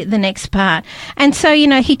the next part. And so,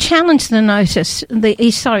 he challenged the notion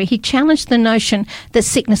that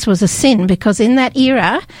sickness was a sin, because in that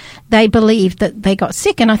era they believed that they got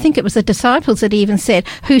sick. And I think it was the disciples that even said,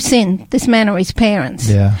 who sinned, this man or his parents?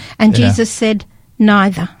 Yeah. And Jesus said,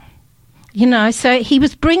 neither. So he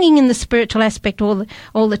was bringing in the spiritual aspect all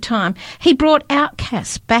the time. He brought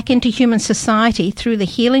outcasts back into human society through the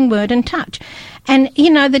healing word and touch. And,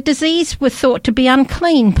 the diseased were thought to be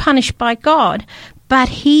unclean, punished by God. But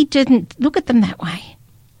he didn't look at them that way.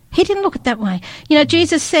 He didn't look at that way.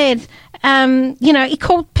 Jesus said, he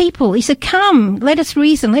called people. He said, come, let us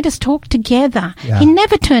reason, let us talk together. Yeah. He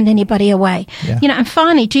never turned anybody away. Yeah. And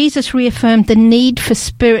finally, Jesus reaffirmed the need for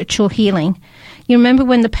spiritual healing. You remember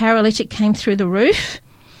when the paralytic came through the roof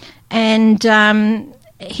and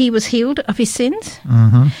he was healed of his sins?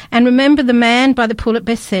 And remember the man by the pool at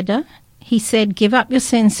Bethesda? he said, give up your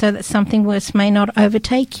sins so that something worse may not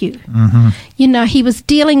overtake you. Mm-hmm. You know, he was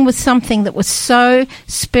dealing with something that was so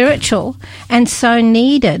spiritual and so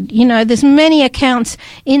needed. You know, there's many accounts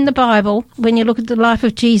in the Bible, when you look at the life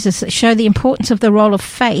of Jesus, that show the importance of the role of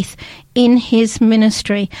faith in his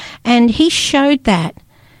ministry. And he showed that.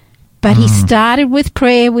 But he started with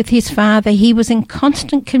prayer with his Father. He was in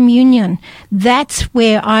constant communion. That's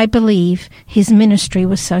where I believe his ministry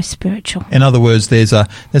was so spiritual. In other words, there's a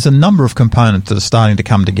number of components that are starting to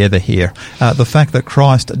come together here. The fact that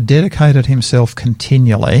Christ dedicated himself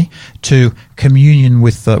continually to communion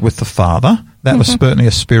with the Father, that was certainly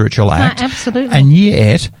a spiritual act. Absolutely. And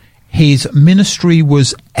yet, his ministry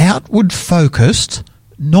was outward focused,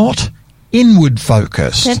 not inward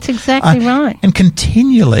focused. That's exactly right. And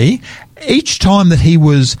continually, each time that he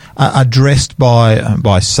was addressed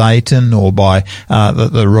by Satan or by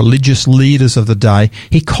the religious leaders of the day,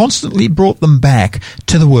 he constantly brought them back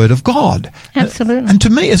to the Word of God. Absolutely. And to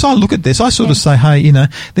me, as I look at this, I sort of say, hey, you know,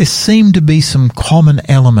 there seem to be some common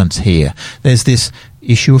elements here. There's this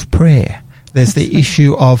issue of prayer. There's the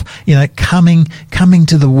issue of, you know, coming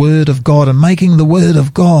to the Word of God and making the Word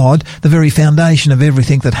of God the very foundation of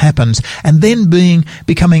everything that happens, and then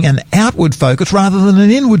becoming an outward focus rather than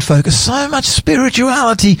an inward focus. So much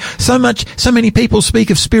spirituality, so many people speak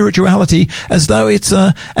of spirituality as though it's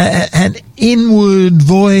an inward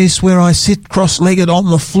voice where I sit cross-legged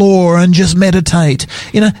on the floor and just meditate.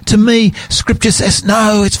 You know, to me, Scripture says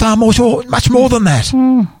no, it's much more than that.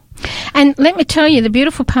 And let me tell you, the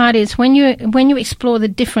beautiful part is when you explore the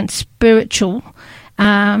different spiritual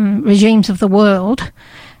regimes of the world,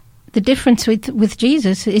 the difference with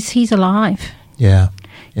Jesus is he's alive. Yeah.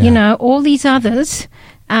 You know, all these others,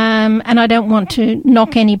 and I don't want to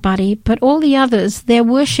knock anybody, but all the others, they're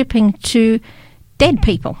worshipping to dead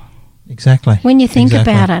people. Exactly. When you think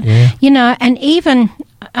about it. Yeah. You know, and even,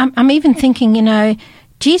 I'm even thinking, you know,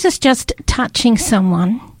 Jesus just touching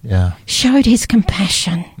someone showed his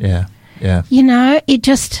compassion. Yeah. You know, it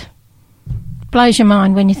just blows your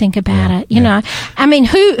mind when you think about it. You know, I mean,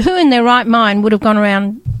 who in their right mind would have gone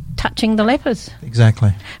around touching the lepers?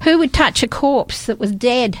 Exactly. Who would touch a corpse that was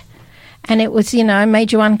dead and it was, you know,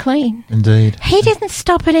 made you unclean? Indeed. He didn't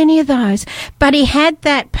stop at any of those, but he had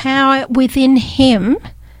that power within him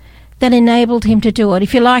that enabled him to do it.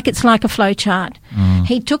 If you like, it's like a flow chart.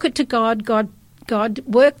 He took it to God. God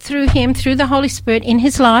worked through him, through the Holy Spirit in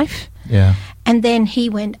his life. Yeah. And then he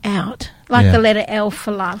went out, like the letter L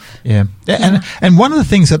for love. Yeah. And one of the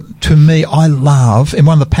things that, to me, I love in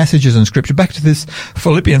one of the passages in Scripture, back to this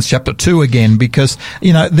Philippians chapter 2 again, because,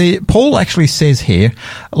 you know, Paul actually says here,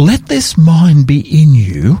 let this mind be in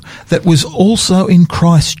you that was also in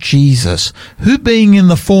Christ Jesus, who being in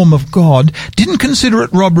the form of God, didn't consider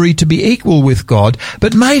it robbery to be equal with God,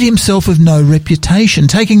 but made himself of no reputation,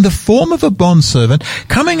 taking the form of a bondservant,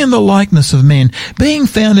 coming in the likeness of men, being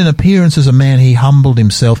found in appearance as a man, he humbled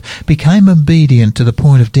himself, became obedient to the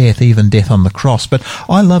point of death, even death on the cross. But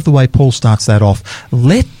I love the way Paul starts that off.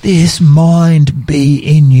 Let this mind be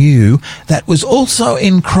in you that was also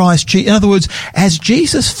in Christ Jesus. In other words, as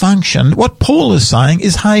Jesus functioned, what Paul is saying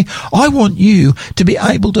is, hey, I want you to be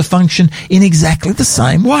able to function in exactly the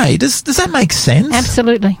same way. Does that make sense?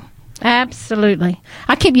 Absolutely. Absolutely.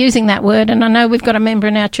 I keep using that word, and I know we've got a member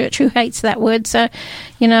in our church who hates that word. So,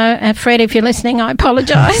 you know, Fred, if you're listening, I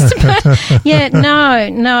apologise. But yeah,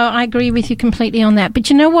 no, I agree with you completely on that. But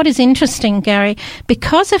you know what is interesting, Gary?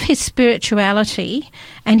 Because of his spirituality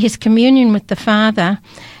and his communion with the Father,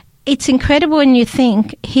 it's incredible when you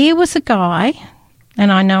think here was a guy,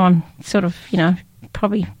 and I know I'm sort of, you know,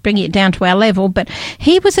 probably bringing it down to our level, but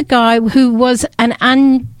he was a guy who was an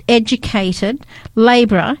uneducated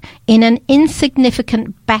labourer in an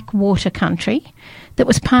insignificant backwater country that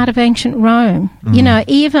was part of ancient Rome. You know,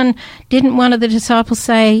 even didn't one of the disciples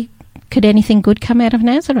say, could anything good come out of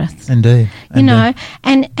Nazareth? Indeed. You know,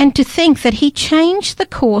 and to think that he changed the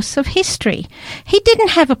course of history. He didn't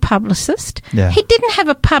have a publicist. Yeah. He didn't have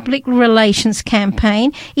a public relations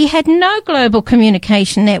campaign. He had no global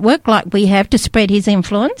communication network like we have to spread his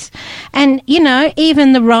influence. And, you know,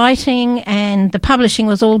 even the writing and the publishing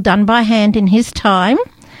was all done by hand in his time,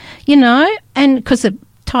 you know, and because the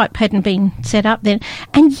type hadn't been set up then.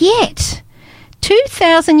 And yet,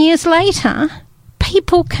 2,000 years later,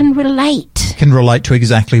 people can relate to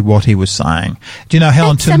exactly what he was saying. Do you know,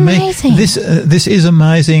 Helen, That's to amazing. me, this is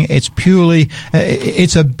amazing. It's purely,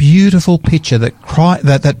 it's a beautiful picture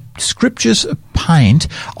that Scriptures paint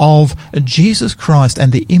of Jesus Christ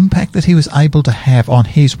and the impact that he was able to have on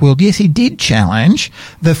his world. Yes, he did challenge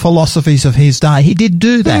the philosophies of his day. He did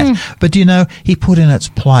do that. But, you know, he put in its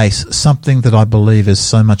place something that I believe is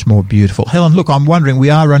so much more beautiful. Helen, look, I'm wondering, we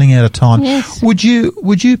are running out of time. Yes. Would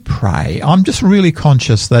you pray? I'm just really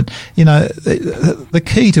conscious that, you know, the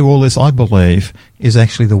key to all this, I believe, is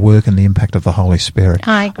actually the work and the impact of the Holy Spirit.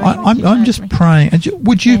 I agree. I'm just praying.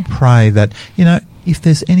 Would you pray that, you know, if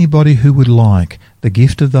there's anybody who would like the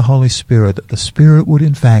gift of the Holy Spirit, that the Spirit would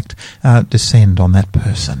in fact descend on that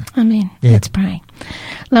person? Amen. Yeah. Let's pray.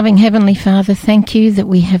 Loving Heavenly Father, thank you that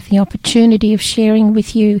we have the opportunity of sharing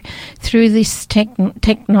with you through this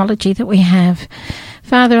technology that we have.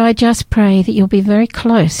 Father, I just pray that you'll be very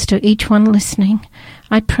close to each one listening.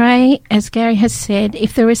 I pray, as Gary has said,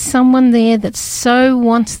 if there is someone there that so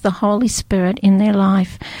wants the Holy Spirit in their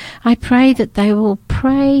life, I pray that they will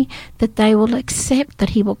accept that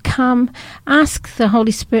he will come. Ask the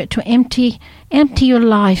Holy Spirit to empty your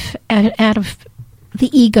life out of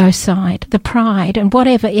the ego side, the pride, and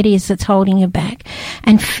whatever it is that's holding you back,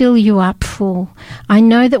 and fill you up full. I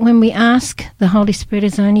know that when we ask, the Holy Spirit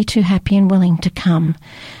is only too happy and willing to come.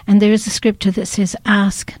 And there is a scripture that says,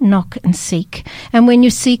 ask, knock, and seek. And when you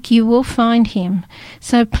seek, you will find him.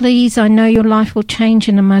 So please, I know your life will change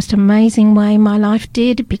in the most amazing way. My life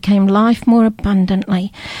did. It became life more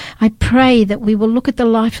abundantly. I pray that we will look at the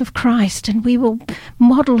life of Christ and we will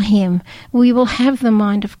model him. We will have the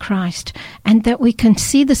mind of Christ, and that we can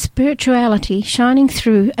see the spirituality shining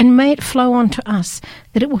through, and may it flow onto us,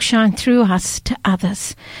 that it will shine through us to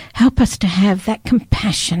others. Help us to have that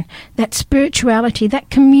compassion, that spirituality, that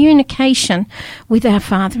communication with our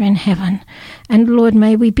Father in heaven. And Lord,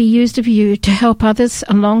 may we be used of you to help others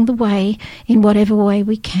along the way in whatever way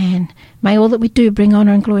we can. May all that we do bring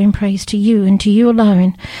honour and glory and praise to you and to you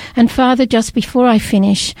alone. And Father, just before I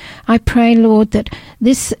finish, I pray, Lord, that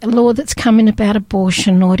this law that's coming about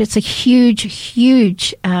abortion, Lord, it's a huge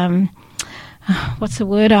what's the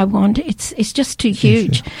word I want? It's just too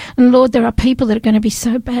huge. And Lord, there are people that are going to be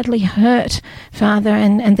so badly hurt, Father,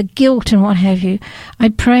 and the guilt and what have you. I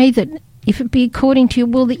pray that if it be according to your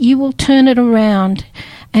will, that you will turn it around.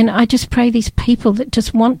 And I just pray these people that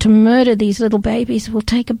just want to murder these little babies will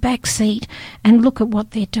take a back seat and look at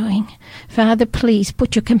what they're doing. Father, please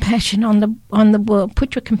put your compassion on the world.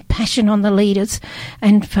 Put your compassion on the leaders.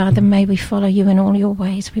 And Father, may we follow you in all your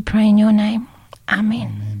ways. We pray in your name.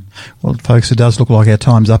 Amen. Well, folks, it does look like our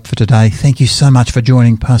time's up for today. Thank you so much for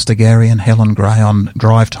joining Pastor Gary and Helen Gray on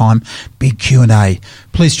Drive Time, Big Q&A.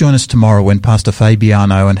 Please join us tomorrow when Pastor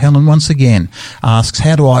Fabiano and Helen once again asks,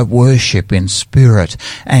 how do I worship in spirit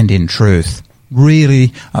and in truth?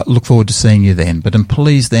 Really look forward to seeing you then.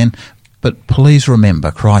 But please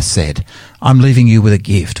remember, Christ said, I'm leaving you with a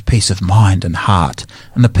gift, peace of mind and heart.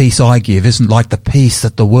 And the peace I give isn't like the peace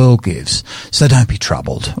that the world gives. So don't be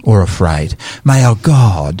troubled or afraid. May our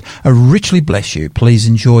God richly bless you. Please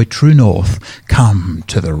enjoy True North. Come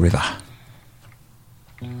to the river.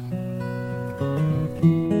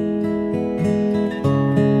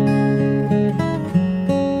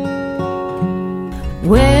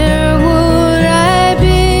 Where would I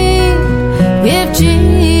be if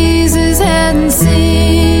Jesus hadn't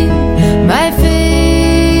seen my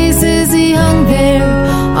face as he hung there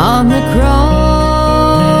on the cross?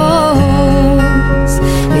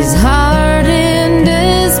 His heart in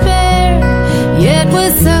despair, yet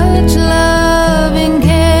with such loving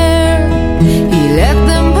care, he left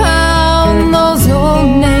the